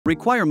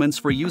Requirements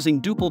for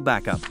using Duple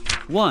Backup.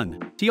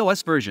 1.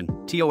 TOS version,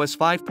 TOS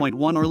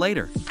 5.1 or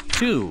later.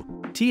 2.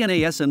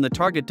 TNAS and the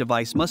target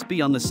device must be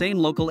on the same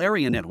local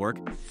area network.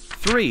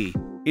 3.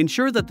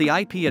 Ensure that the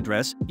IP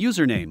address,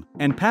 username,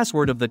 and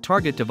password of the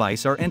target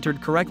device are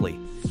entered correctly.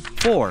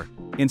 4.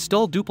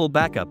 Install Duple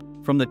Backup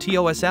from the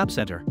TOS App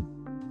Center.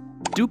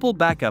 Duple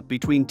Backup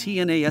between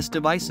TNAS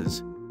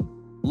devices.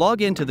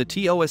 Log into the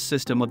TOS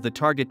system of the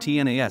target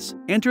TNAS,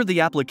 enter the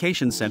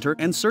Application Center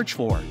and search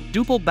for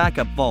Duple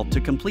Backup Vault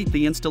to complete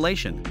the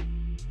installation.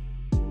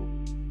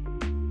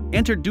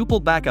 Enter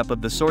Duple Backup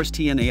of the source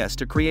TNAS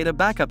to create a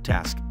backup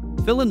task.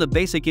 Fill in the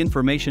basic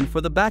information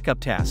for the backup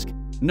task.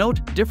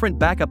 Note, different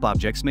backup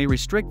objects may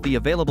restrict the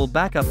available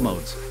backup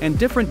modes, and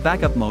different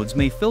backup modes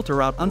may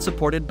filter out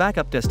unsupported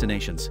backup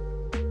destinations.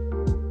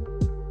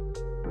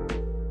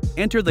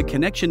 Enter the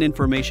connection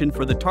information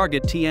for the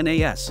target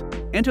TNAS.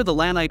 Enter the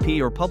LAN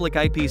IP or public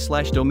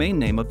IP/domain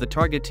name of the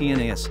target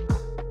TNAS.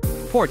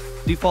 Port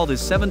default is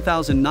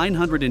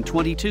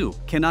 7922,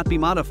 cannot be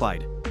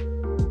modified.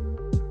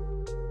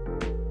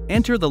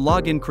 Enter the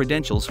login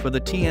credentials for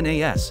the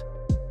TNAS.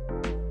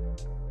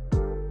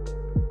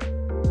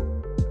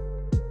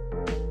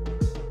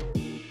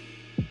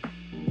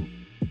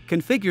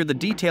 Configure the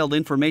detailed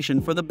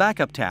information for the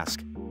backup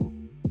task.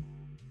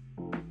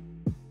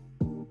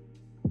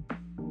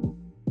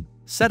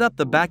 Set up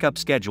the backup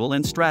schedule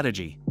and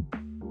strategy.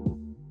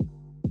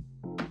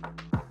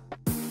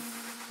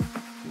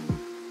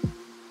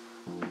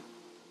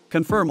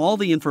 Confirm all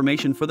the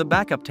information for the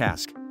backup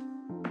task.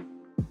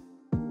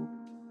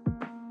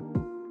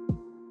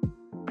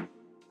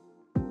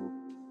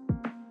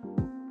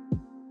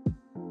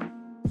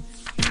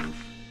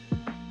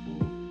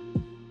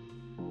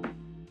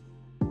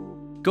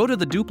 Go to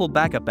the Duple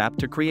Backup app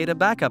to create a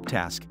backup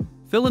task.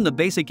 Fill in the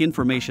basic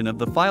information of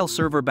the file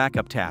server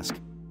backup task.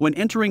 When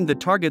entering the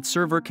target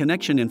server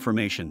connection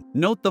information,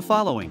 note the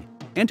following.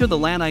 Enter the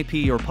LAN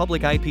IP or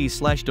public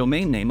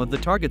IP/domain name of the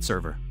target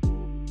server.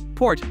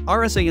 Port,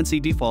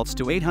 RSANC defaults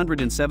to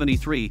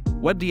 873,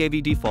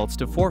 WebDAV defaults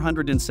to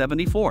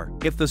 474.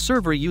 If the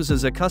server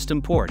uses a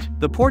custom port,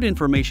 the port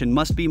information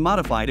must be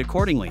modified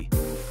accordingly.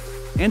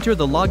 Enter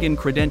the login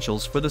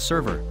credentials for the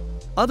server.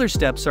 Other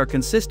steps are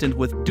consistent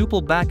with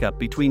Duple Backup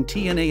between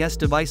TNAS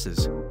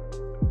devices.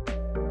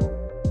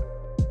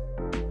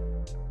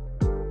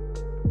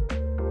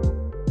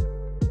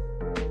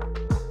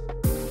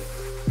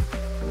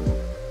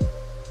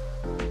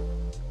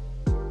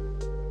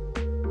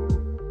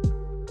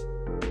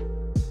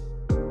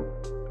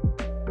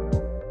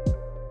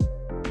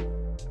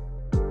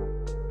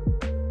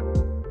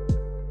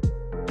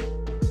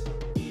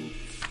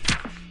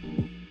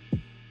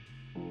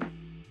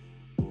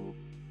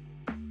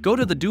 Go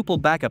to the Duple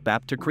Backup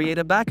app to create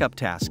a backup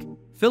task.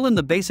 Fill in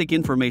the basic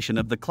information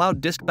of the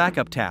cloud disk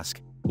backup task.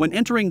 When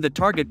entering the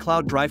target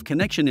cloud drive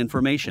connection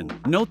information,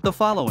 note the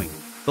following.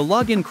 The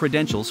login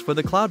credentials for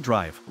the cloud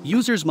drive.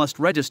 Users must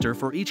register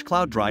for each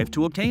cloud drive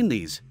to obtain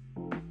these.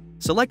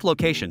 Select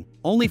location.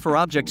 Only for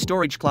object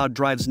storage cloud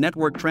drives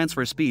network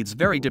transfer speeds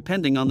vary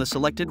depending on the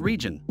selected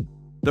region.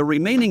 The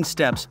remaining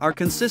steps are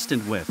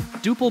consistent with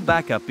Duple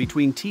Backup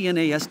between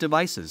TNAS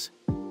devices.